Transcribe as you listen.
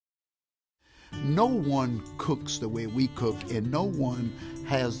No one cooks the way we cook, and no one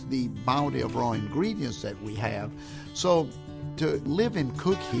has the bounty of raw ingredients that we have. So to live and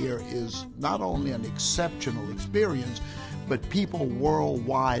cook here is not only an exceptional experience, but people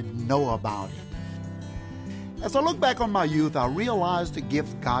worldwide know about it. As I look back on my youth, I realized the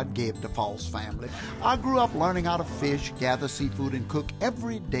gift God gave the Folse family. I grew up learning how to fish, gather seafood, and cook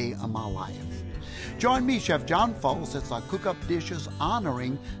every day of my life. Join me, Chef John Folse, as I cook up dishes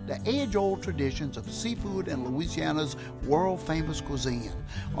honoring the age-old traditions of seafood and Louisiana's world-famous cuisine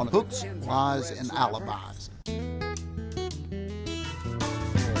on Hooks, Lies, and Alibis.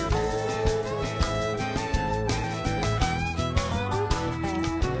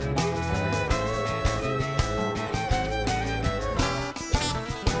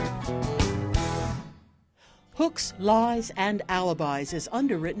 Hooks, Lies, and Alibis is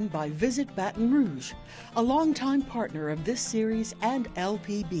underwritten by Visit Baton Rouge, a longtime partner of this series and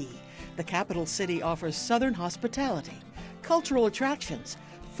LPB. The capital city offers Southern hospitality, cultural attractions,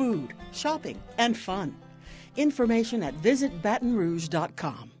 food, shopping, and fun. Information at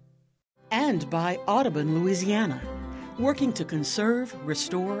visitbatonrouge.com. And by Audubon, Louisiana, working to conserve,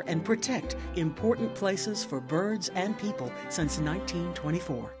 restore, and protect important places for birds and people since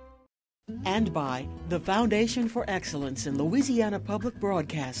 1924. And by the Foundation for Excellence in Louisiana Public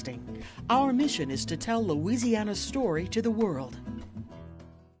Broadcasting. Our mission is to tell Louisiana's story to the world.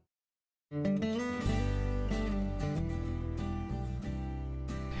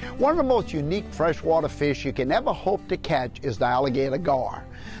 One of the most unique freshwater fish you can ever hope to catch is the alligator gar.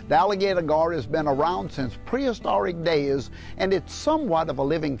 The alligator gar has been around since prehistoric days, and it's somewhat of a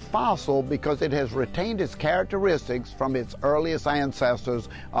living fossil because it has retained its characteristics from its earliest ancestors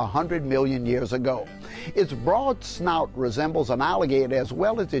 100 million years ago. Its broad snout resembles an alligator as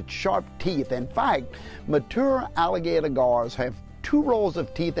well as its sharp teeth. In fact, mature alligator gars have 2 rows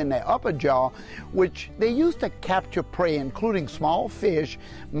of teeth in their upper jaw, which they use to capture prey, including small fish,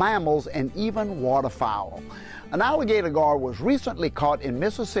 mammals, and even waterfowl. An alligator gar was recently caught in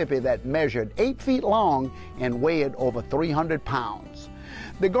Mississippi that measured 8 feet long and weighed over 300 pounds.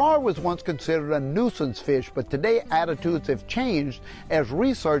 The gar was once considered a nuisance fish, but today attitudes have changed as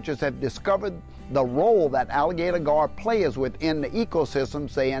researchers have discovered the role that alligator gar plays within the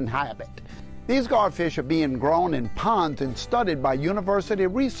ecosystems they inhabit. These garfish are being grown in ponds and studied by university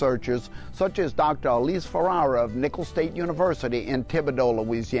researchers such as Dr. Allyse Ferrara of Nicholls State University in Thibodaux,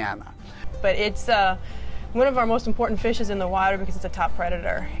 Louisiana. But it's one of our most important fishes in the water because it's a top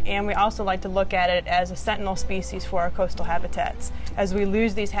predator. And we also like to look at it as a sentinel species for our coastal habitats. As we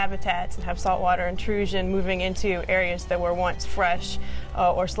lose these habitats and have saltwater intrusion moving into areas that were once fresh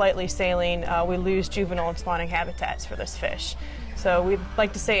or slightly saline, we lose juvenile and spawning habitats for this fish. So we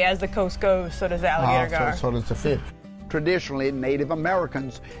like to say, as the coast goes, so does the alligator gar. So does the fish. Traditionally, Native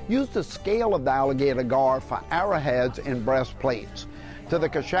Americans used the scale of the alligator gar for arrowheads and breastplates. To the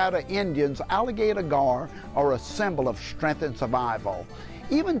Coushatta Indians, alligator gar are a symbol of strength and survival.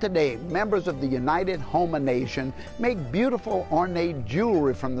 Even today, members of the United Houma Nation make beautiful ornate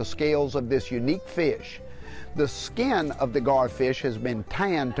jewelry from the scales of this unique fish. The skin of the garfish has been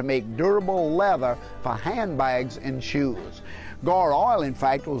tanned to make durable leather for handbags and shoes. Gar oil, in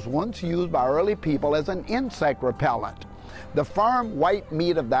fact, was once used by early people as an insect repellent. The firm white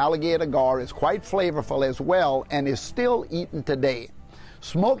meat of the alligator gar is quite flavorful as well and is still eaten today.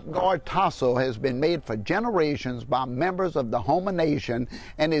 Smoked Gar Tasso has been made for generations by members of the Houma Nation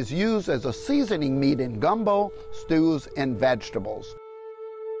and is used as a seasoning meat in gumbo, stews, and vegetables.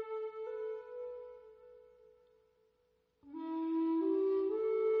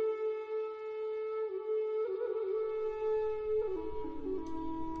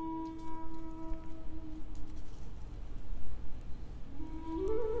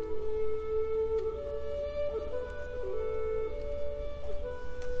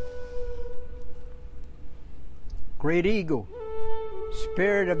 Great Eagle,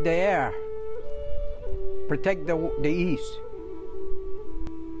 Spirit of the Air, protect the East.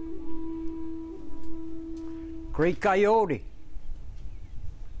 Great Coyote,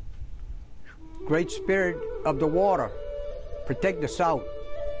 Great Spirit of the Water, protect the South.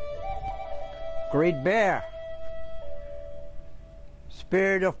 Great Bear,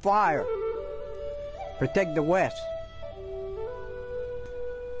 Spirit of Fire, protect the West.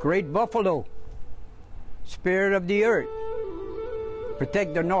 Great Buffalo, Spirit of the Earth,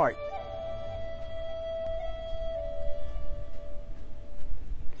 protect the North.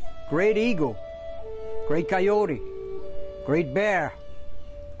 Great Eagle, Great Coyote, Great Bear,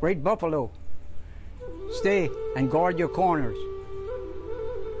 Great Buffalo, stay and guard your corners.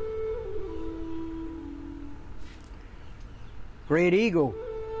 Great Eagle,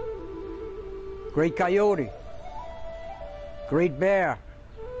 great coyote, great bear,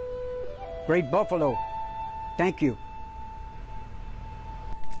 great buffalo. Thank you.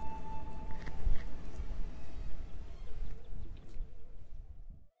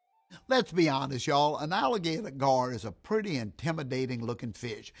 Let's be honest, y'all, an alligator gar is a pretty intimidating looking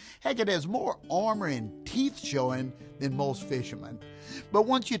fish. Heck, it has more armor and teeth showing than most fishermen. But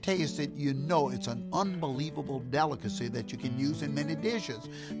once you taste it, you know it's an unbelievable delicacy that you can use in many dishes.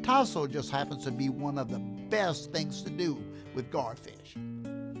 Tasso just happens to be one of the best things to do with garfish.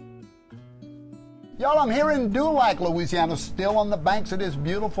 Y'all, I'm here in Dulac, Louisiana, still on the banks of this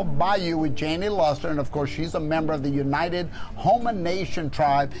beautiful bayou with Janie Luster, and of course she's a member of the United Houma Nation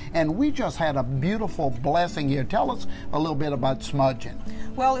tribe, and we just had a beautiful blessing here. Tell us a little bit about smudging.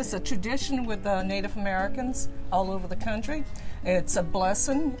 Well, it's a tradition with the Native Americans all over the country. It's a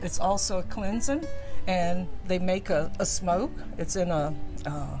blessing, it's also a cleansing, and they make a smoke. It's in a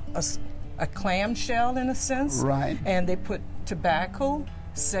clam shell in a sense. Right. And they put tobacco,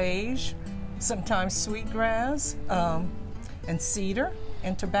 sage, sometimes sweetgrass, and cedar,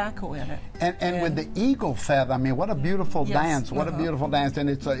 and tobacco in it. And with the eagle feather, I mean, what a beautiful dance. What a beautiful dance. And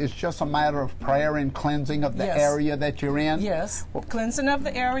it's just a matter of prayer and cleansing of the area that you're in. Yes, cleansing of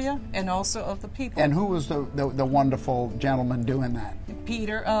the area and also of the people. And who was the wonderful gentleman doing that?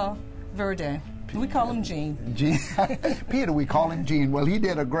 Peter Verdun. We call him Gene. Gene. Peter, we call him Gene. Well, he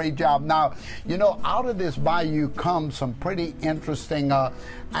did a great job. Now, you know, out of this bayou comes some pretty interesting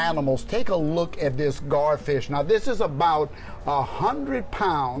animals. Take a look at this garfish. Now, this is about 100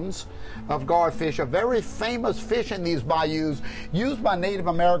 pounds of garfish, a very famous fish in these bayous, used by Native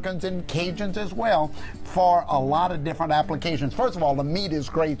Americans and Cajuns as well for a lot of different applications. First of all, the meat is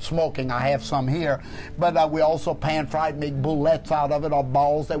great smoking. I have some here, but we also pan-fried, make boulettes out of it, or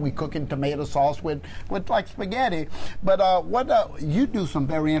balls that we cook in tomato sauce with like spaghetti. But you do some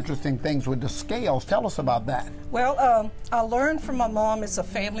very interesting things with the scales. Tell us about that. Well, I learned from my mom. It's a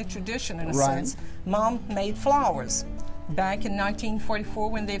family tradition in a sense. Mom made flowers. Back in 1944,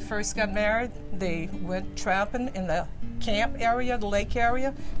 when they first got married, they went trapping in the camp area, the lake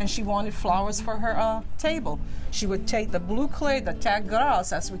area, and she wanted flowers for her table. She would take the blue clay, the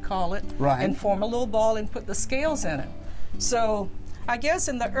tagras, as we call it, and form a little ball and put the scales in it. So I guess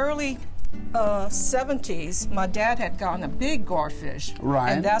in the early 70s, my dad had gotten a big garfish,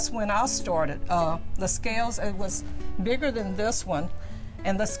 and that's when I started. The scales, it was bigger than this one,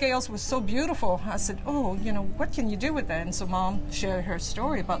 and the scales were so beautiful. I said, oh, you know, what can you do with that? And so Mom shared her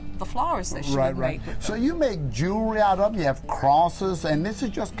story about the flowers that she would make with them. So you make jewelry out of them, you have crosses, and this is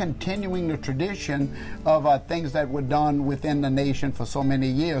just continuing the tradition of things that were done within the nation for so many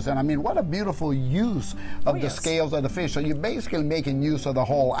years. And I mean, what a beautiful use of the scales of the fish. So you're basically making use of the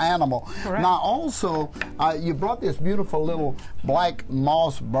whole animal. Correct. Now also, you brought this beautiful little black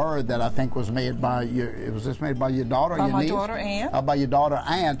moss bird that I think was made by your, was this made by your daughter or your niece? By my daughter, Ann. By your daughter,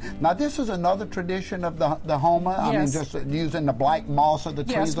 Ann. Now this is another tradition of the Houma. I mean, just using the black moss of the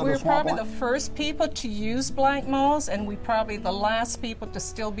trees of the swamp. Yes, we're probably the first people to use black moss, and we're probably the last people to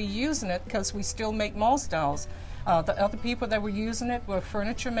still be using it because we still make moss dolls. The other people that were using it were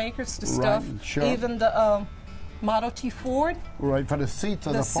furniture makers to stuff. Even the Model T Ford. Right, for the seats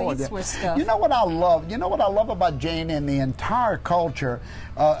of the Ford. Seats were stuffed. You know what I love? You know what I love about Jane and the entire culture?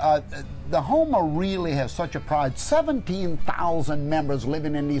 The Houma really has such a pride. 17,000 members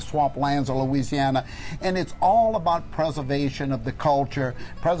living in these swamplands of Louisiana, and it's all about preservation of the culture,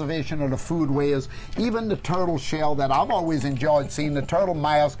 preservation of the foodways, even the turtle shell that I've always enjoyed seeing, the turtle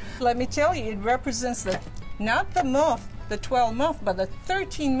mask. Let me tell you, it represents not the month, the 12 month, but the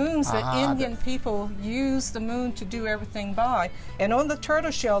 13 moons that Indian people use the moon to do everything by. And on the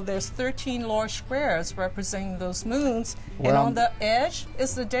turtle shell, there's 13 large squares representing those moons. And on the edge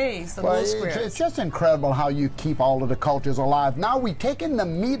is the days, the little squares. It's just incredible how you keep all of the cultures alive. Now we've taken the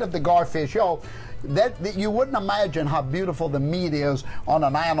meat of the garfish. That you wouldn't imagine how beautiful the meat is on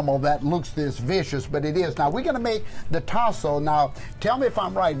an animal that looks this vicious, but it is. Now we're going to make the tasso. Now tell me if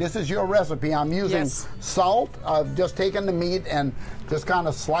I'm right. This is your recipe. I'm using salt. I've just taken the meat and just kind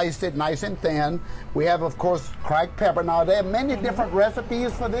of sliced it nice and thin. We have, of course, cracked pepper. Now there are many different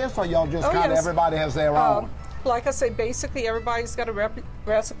recipes for this, or y'all just kind of everybody has their own? Like I say, basically everybody's got a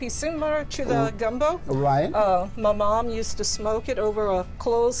recipe similar to the gumbo. Right. My mom used to smoke it over a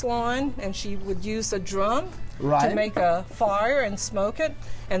clothesline, and she would use a drum to make a fire and smoke it.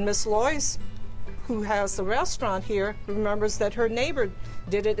 And Miss Lois, who has the restaurant here, remembers that her neighbor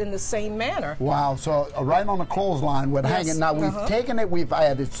did it in the same manner. Wow, so right on the clothesline with hanging. Now we've taken it, we've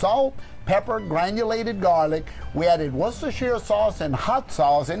added salt, pepper, granulated garlic. We added Worcestershire sauce and hot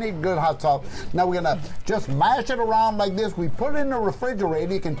sauce, any good hot sauce. Now we're gonna just mash it around like this. We put it in the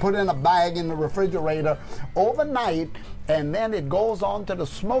refrigerator. You can put it in a bag in the refrigerator overnight, and then it goes on to the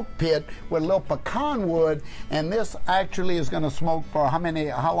smoke pit with a little pecan wood, and this actually is gonna smoke for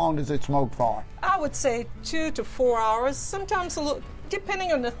how long does it smoke for? I would say 2 to 4 hours, sometimes a little,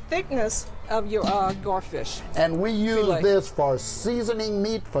 depending on the thickness of your garfish. And we use this for seasoning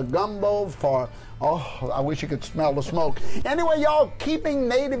meat, for gumbo, for, oh, I wish you could smell the smoke. Anyway, y'all, keeping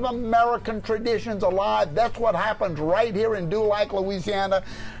Native American traditions alive, that's what happens right here in Dulac, Louisiana.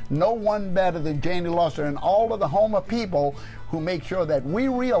 No one better than Janie Luster and all of the Houma people who make sure that we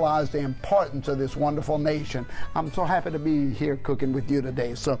realize the importance of this wonderful nation. I'm so happy to be here cooking with you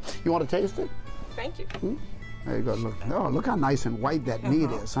today. So, you want to taste it? Thank you. There you go. Look, oh, look how nice and white that meat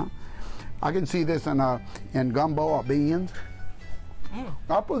is, huh? I can see this in gumbo or beans.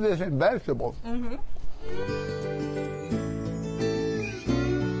 I'll put this in vegetables.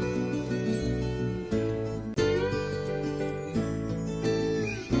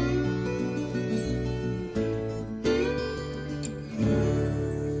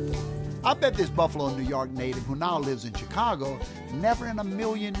 I bet this Buffalo, New York native who now lives in Chicago never in a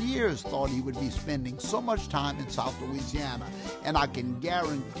million years thought he would be spending so much time in South Louisiana. And I can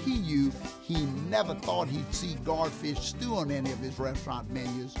guarantee you he never thought he'd see garfish stew on any of his restaurant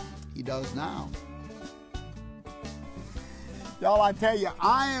menus. He does now. Y'all, I tell you,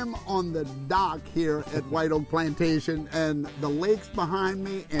 I am on the dock here at White Oak Plantation, and the lake's behind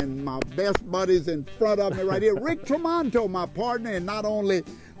me, and my best buddies in front of me right here. Rick Tramanto, my partner, and not only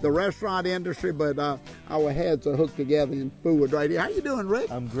the restaurant industry, but our heads are hooked together in food right here. How you doing,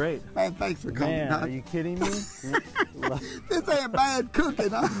 Rick? I'm great. Man, thanks for coming. Man, are you kidding me? This ain't bad cooking,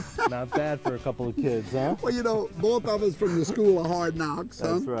 huh? Not bad for a couple of kids, huh? Well, you know, both of us from the School of Hard Knocks,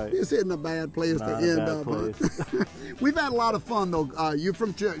 huh? That's right. This isn't a bad place to end up. Huh? We've had a lot of fun, though. You're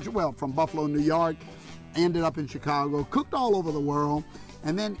from Buffalo, New York, ended up in Chicago, cooked all over the world,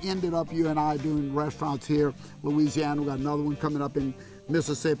 and then ended up, you and I, doing restaurants here, Louisiana. We got another one coming up in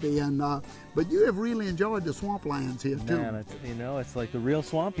Mississippi, and but you have really enjoyed the swamplands here too. Man, it's like the real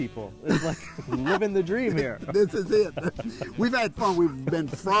swamp people. It's like living the dream here. This is it. We've had fun. We've been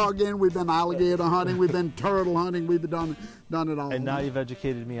frogging, we've been alligator hunting, we've been turtle hunting, we've done it all. And now you've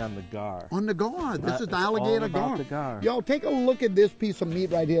educated me on the gar. On the gar. This is the alligator gar. The gar. Y'all, take a look at this piece of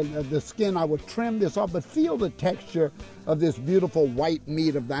meat right here. The skin, I would trim this off, but feel the texture of this beautiful white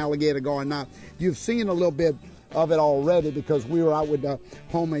meat of the alligator gar. Now, you've seen a little bit of it already because we were out with the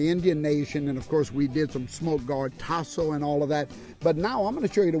Houma Indian Nation, and of course we did some smoked gar tasso and all of that. But now I'm going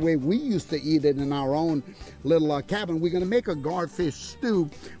to show you the way we used to eat it in our own little cabin. We're going to make a garfish stew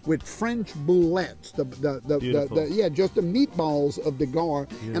with French boulettes, just the meatballs of the gar.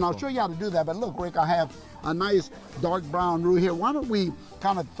 Beautiful. And I'll show you how to do that. But look, Rick, I have a nice dark brown roux here. Why don't we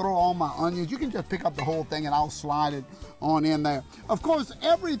kind of throw all my onions? You can just pick up the whole thing and I'll slide it on in there. Of course,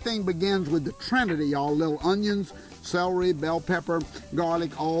 everything begins with the Trinity, y'all. Little onions, celery, bell pepper,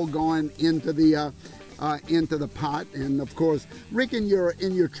 garlic, all going into the pot. And of course, Rick, in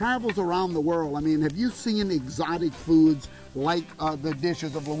your travels around the world, I mean, have you seen exotic foods like the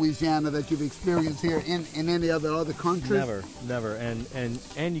dishes of Louisiana that you've experienced here in any other countries? Never.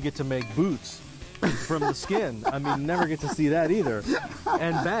 And you get to make boots from the skin. I mean, never get to see that either.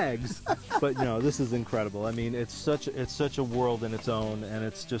 And bags. But you know, this is incredible. I mean, it's such a world in its own, and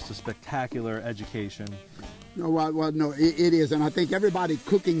it's just a spectacular education. No, it is, and I think everybody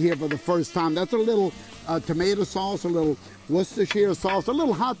cooking here for the first time, that's a little tomato sauce, a little Worcestershire sauce, a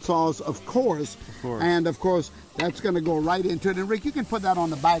little hot sauce, of course. And of course, that's going to go right into it. And Rick, you can put that on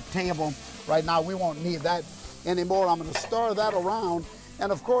the back table right now. We won't need that anymore. I'm going to stir that around.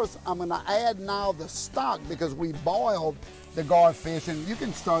 And of course, I'm going to add now the stock because we boiled the garfish, and you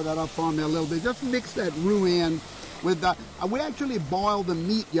can stir that up for me a little bit. Just mix that roux in with the, we actually boiled the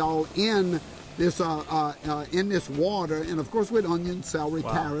meat, y'all, in this water, and of course with onions, celery,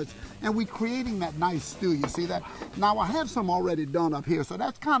 carrots, and we're creating that nice stew. You see that? Now I have some already done up here, so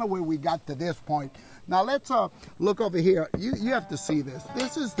that's kind of where we got to this point. Now let's look over here. You have to see this.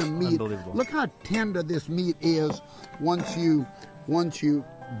 This is the meat. Unbelievable. Look how tender this meat is once you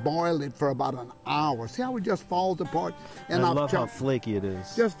boil it for about an hour. See how it just falls apart? And I love how flaky it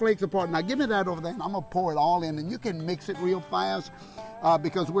is. Just flakes apart. Now give me that over there, and I'm gonna pour it all in, and you can mix it real fast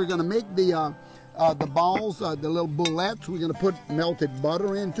because we're gonna make the balls, the little boulettes. We're gonna put melted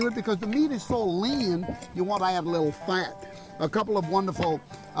butter into it because the meat is so lean. You want to add a little fat. A couple of wonderful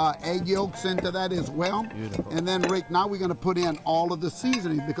egg yolks into that as well. Beautiful. And then, Rick, now we're going to put in all of the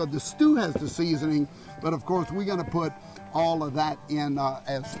seasoning because the stew has the seasoning, but of course we're going to put all of that in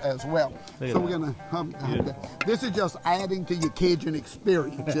as well. So we're going to, this is just adding to your Cajun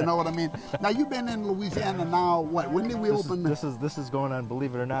experience, you know what I mean? Now, you've been in Louisiana now, what, when did we open? This is going on,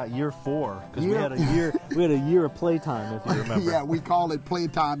 believe it or not, year 4, because we had a year of playtime, if you remember. Yeah, we call it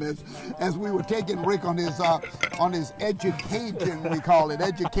playtime as we were taking Rick on his education, we call it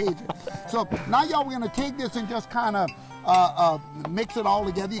education. So now y'all, we're going to take this and just kind of mix it all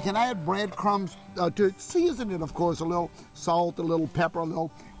together. You can add breadcrumbs to it, season it, of course, a little salt, a little pepper, a little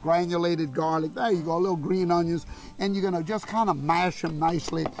granulated garlic. There you go, a little green onions, and you're gonna just kind of mash them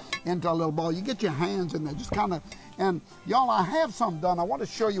nicely into a little ball. You get your hands in there, just kind of, and y'all, I have some done. I want to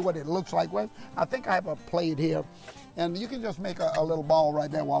show you what it looks like. Well, I think I have a plate here. And you can just make a little ball right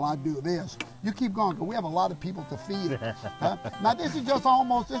there while I do this. You keep going, because we have a lot of people to feed. Now, this is just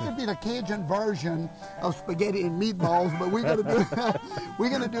almost, this would be the Cajun version of spaghetti and meatballs, but we're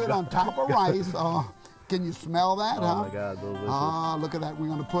gonna do it on top of rice. Can you smell that? Oh my God, delicious. Look at that. We're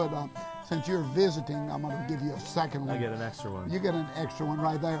gonna put, since you're visiting, I'm gonna give you a second one. I get an extra one. You get an extra one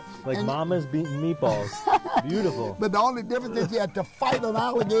right there. Like and Mama's beating meatballs. Beautiful. But the only difference is you have to fight an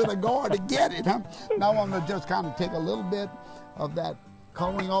alligator gar to get it. Now I'm gonna just kind of take a little bit of that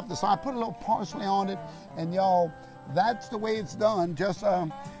coloring off the side, put a little parsley on it, and y'all, that's the way it's done.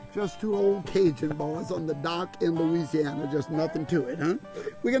 Just two old Cajun boys on the dock in Louisiana, just nothing to it, huh?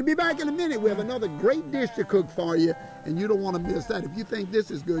 We're gonna be back in a minute. We have another great dish to cook for you, and you don't want to miss that. If you think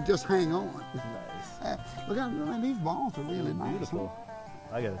this is good, just hang on. Nice. Look at these balls are really nice. Beautiful.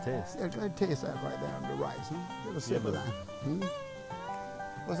 Huh? I got a taste. Yeah, go ahead and taste that right there on the rice, huh? Get a sip of that.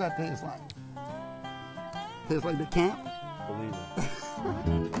 What's that taste like? Tastes like the camp? Believe it.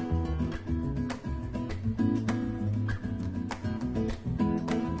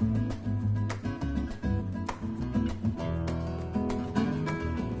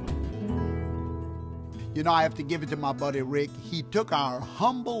 You know, I have to give it to my buddy Rick. He took our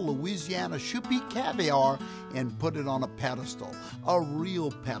humble Louisiana Choupette caviar and put it on a pedestal, a real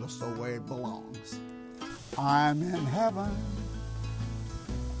pedestal where it belongs. I'm in heaven.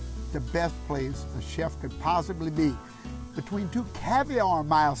 The best place a chef could possibly be, between two caviar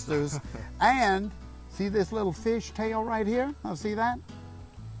masters and, see this little fish tail right here? Now see that?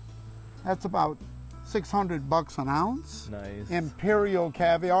 That's about $600 an ounce. Nice. Imperial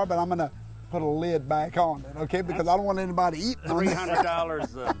caviar, but I'm gonna put a lid back on it, okay? Because I don't want anybody eating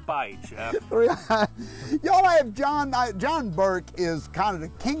 $300 a bite, Chef. Y'all, I have John Burke is kind of the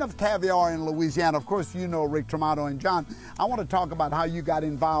king of caviar in Louisiana. Of course, you know Rick Tramanto. And John, I want to talk about how you got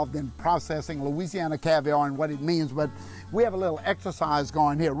involved in processing Louisiana caviar and what it means, but we have a little exercise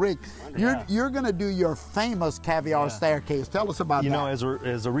going here. Rick, you're going to do your famous caviar staircase. Tell us about that. You know, as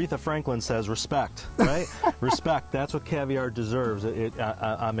Aretha Franklin says, respect, right? Respect, that's what caviar deserves.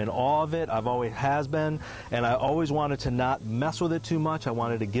 I'm in awe of it. I've always has been, and I always wanted to not mess with it too much. I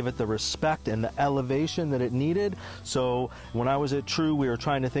wanted to give it the respect and the elevation that it needed. So when I was at True, we were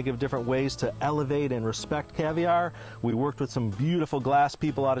trying to think of different ways to elevate and respect caviar. We worked with some beautiful glass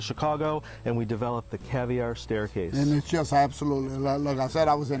people out of Chicago, and we developed the caviar staircase. And it's just absolutely, look, I said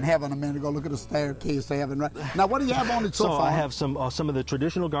I was in heaven a minute ago. Look at the staircase to heaven. Right now, what do you have on it so far? I have some of the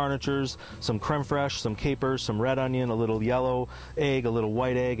traditional garnitures, some creme fraiche, some capers, some red onion, a little yellow egg, a little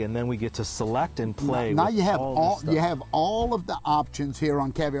white egg, and then we get to select and play. Now you have you have all of the options here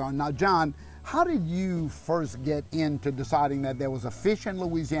on caviar. Now, John, how did you first get into deciding that there was a fish in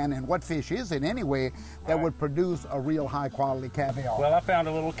Louisiana, and what fish is it anyway, that would produce a real high quality caviar? Well, I found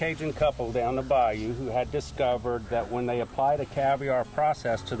a little Cajun couple down the bayou who had discovered that when they applied a caviar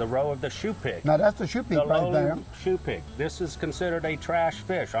process to the roe of the shoe pig. Now that's the shoe pig right there. Shoe pig. This is considered a trash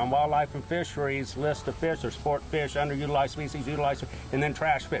fish. On Wildlife and Fisheries list of fish, there's sport fish, underutilized species, utilized, and then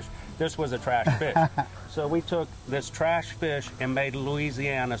trash fish. This was a trash fish. So we took this trash fish and made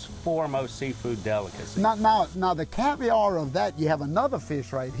Louisiana's foremost seafood delicacy. Now the caviar of that, you have another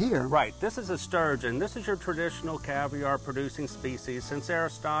fish right here. Right. This is a sturgeon. This is your traditional caviar producing species since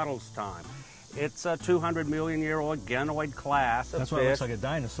Aristotle's time. It's a 200 million year old ganoid class of That's fish. why it looks like a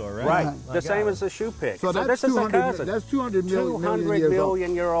dinosaur, right? Right. The same as the shoe pig. So this is a cousin. That's 200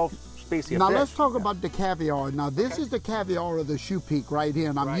 million year old species now of fish. Let's talk about the caviar. Now this is the caviar of the shoe peak right here,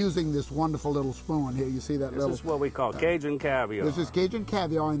 and I'm using this wonderful little spoon here. You see that This is what we call Cajun caviar. This is Cajun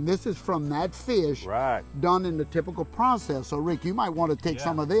caviar, and this is from that fish done in the typical process. So Rick, you might want to take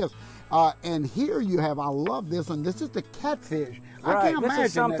some of this. And here you have, I love this one, this is the catfish. I can't imagine this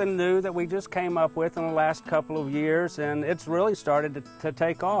is something new that we just came up with in the last couple of years, and it's really started to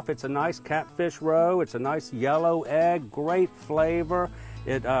take off. It's a nice catfish roe, it's a nice yellow egg, great flavor,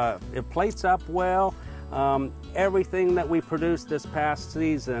 It plates up well. Everything that we produced this past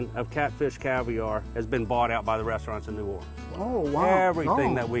season of catfish caviar has been bought out by the restaurants in New Orleans. Oh, wow.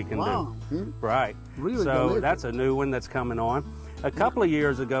 Everything that we can do. Right. Really so delicious. that's a new one that's coming on. A couple of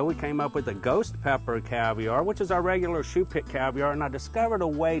years ago, we came up with the ghost pepper caviar, which is our regular shoe pit caviar, and I discovered a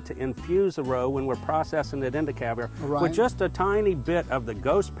way to infuse the roe when we're processing it into caviar with just a tiny bit of the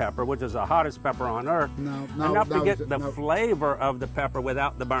ghost pepper, which is the hottest pepper on earth, enough to get the flavor of the pepper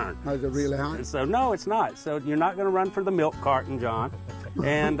without the burn. Is it really hot? So no, it's not. So you're not going to run for the milk carton, John.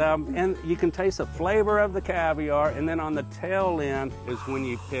 And you can taste the flavor of the caviar, and then on the tail end is when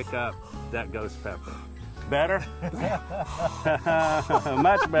you pick up that ghost pepper. Better?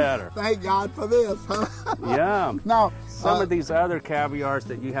 Much better. Thank God for this. Yeah. Now, some of these other caviars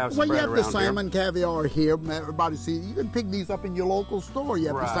that you have spread around here. Well, you have the salmon caviar here. Everybody sees. You can pick these up in your local store. You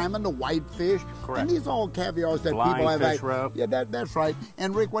have the salmon, the whitefish, and these are all caviars that people have. Fish roe. Yeah, that's right.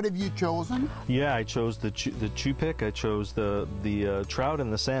 And Rick, what have you chosen? Yeah, I chose the chew pick. I chose the trout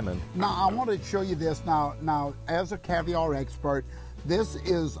and the salmon. Now, I want to show you this. Now, as a caviar expert, this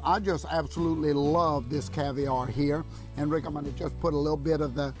is, I just absolutely love this caviar here. And Rick, I'm going to just put a little bit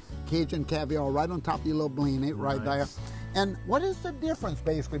of the Cajun caviar right on top of your little blini right there. And what is the difference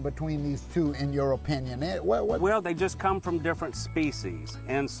basically between these two in your opinion? Well, they just come from different species.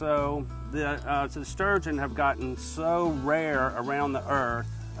 And so the sturgeon have gotten so rare around the earth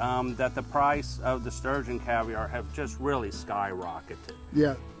that the price of the sturgeon caviar have just really skyrocketed.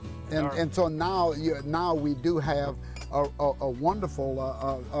 Yeah. And so now we do have a wonderful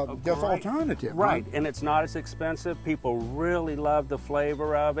just alternative. Right, and it's not as expensive. People really love the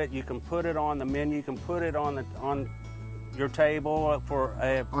flavor of it. You can put it on the menu. You can put it on your table for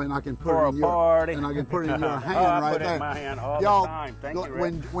a party. And I can put it in your hand right there. I put it in my hand all the time. Thank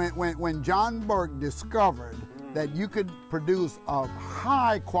you, Rick. When John Burke discovered that you could produce a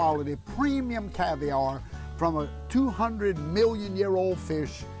high quality premium caviar from a 200 million year old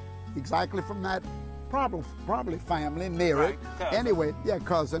fish, exactly from that probably family near it. Anyway,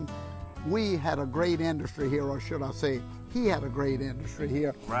 cousin. We had a great industry here, or should I say, he had a great industry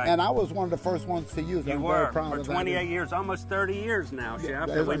here. Right. And I was one of the first ones to use it. I'm very proud of that. For 28 years, almost 30 years now, Chef,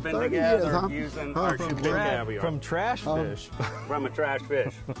 that like we've been 30 together years, using our shoe pit caviar. From trash fish. From a trash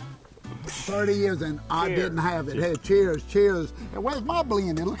fish. 30 years and I didn't have it. Hey, cheers, cheers. And where's my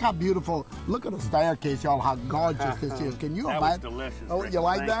blending? Look how beautiful. Look at the staircase, y'all, how gorgeous this is. Can you imagine? That was delicious. Oh, you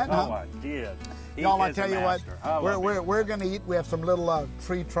like that? Oh, I did. Y'all, I tell you what, we're going to eat. We have some little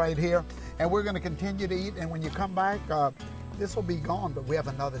treats right here, and we're going to continue to eat. And when you come back, this will be gone, but we have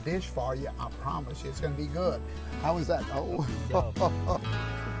another dish for you. I promise you, it's going to be good. How is that? Oh.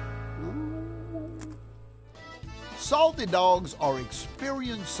 Salty dogs are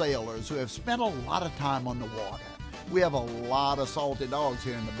experienced sailors who have spent a lot of time on the water. We have a lot of salty dogs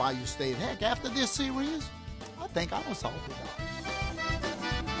here in the Bayou State. Heck, after this series, I think I'm a salty dog.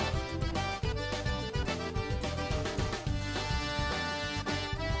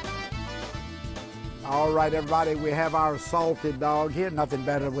 All right, everybody, we have our salted dog here. Nothing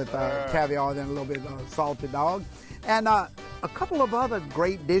better with caviar than a little bit of salted dog. And a couple of other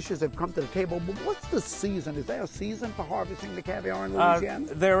great dishes have come to the table. But what's the season? Is there a season for harvesting the caviar in Louisiana?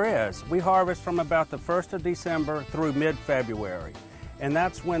 There is. We harvest from about the 1st of December through mid-February. And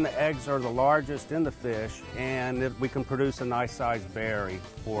that's when the eggs are the largest in the fish, and we can produce a nice sized berry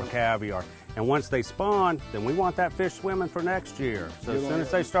for caviar. And once they spawn, then we want that fish swimming for next year. So as soon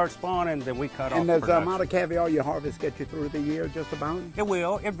as they start spawning, then we cut off the production. And the amount of caviar you harvest get you through the year just about? It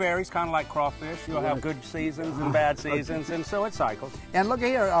will. It varies, kind of like crawfish. You'll have good seasons and bad seasons, and so it cycles. And look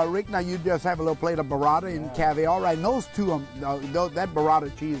here, Rick, now you just have a little plate of burrata and caviar, right? And those two, that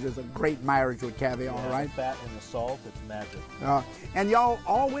burrata cheese is a great marriage with caviar, right? The fat and the salt, it's magic. And y'all,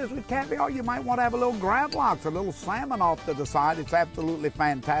 always with caviar, you might want to have a little gravlax, a little salmon off to the side. It's absolutely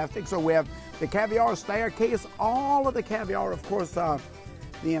fantastic. So we have the caviar staircase, all of the caviar, of course, the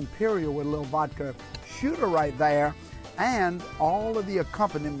imperial with a little vodka shooter right there, and all of the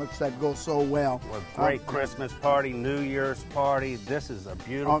accompaniments that go so well. Well, great Christmas party, New Year's party. This is a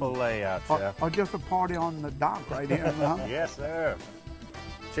beautiful layout, Chef. Or just a party on the dock right here. Huh? Yes, sir.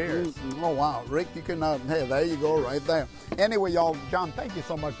 Cheers. Oh, wow. Rick, you can, hey, there you go, right there. Anyway, y'all, John, thank you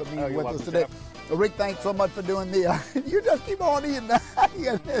so much for being with us today. Rick, thanks so much for doing the, you just keep on eating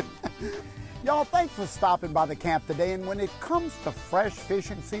that. Y'all, thanks for stopping by the camp today. And when it comes to fresh fish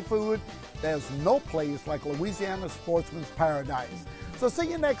and seafood, there's no place like Louisiana Sportsman's Paradise. So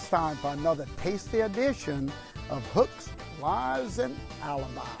see you next time for another tasty edition of Hooks, Lies, and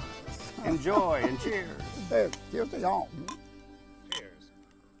Alibis. Enjoy and cheers. Cheers to y'all.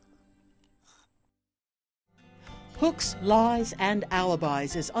 Hooks, Lies, and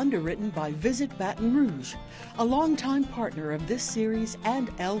Alibis is underwritten by Visit Baton Rouge, a longtime partner of this series and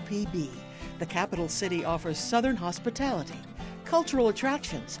LPB. The capital city offers Southern hospitality, cultural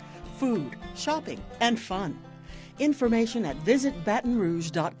attractions, food, shopping, and fun. Information at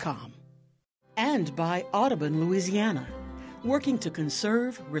visitbatonrouge.com. And by Audubon, Louisiana, working to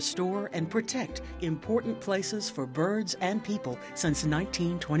conserve, restore, and protect important places for birds and people since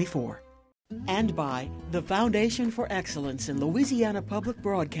 1924. And by the Foundation for Excellence in Louisiana Public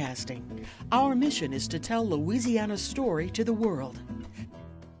Broadcasting. Our mission is to tell Louisiana's story to the world.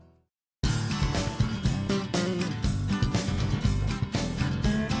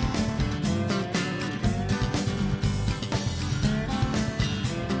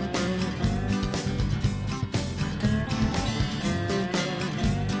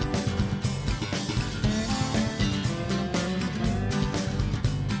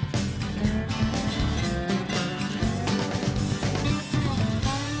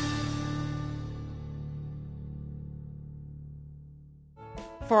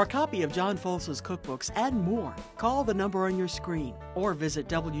 For a copy of John Folse's cookbooks and more, call the number on your screen or visit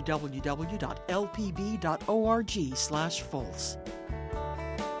www.lpb.org/Folse.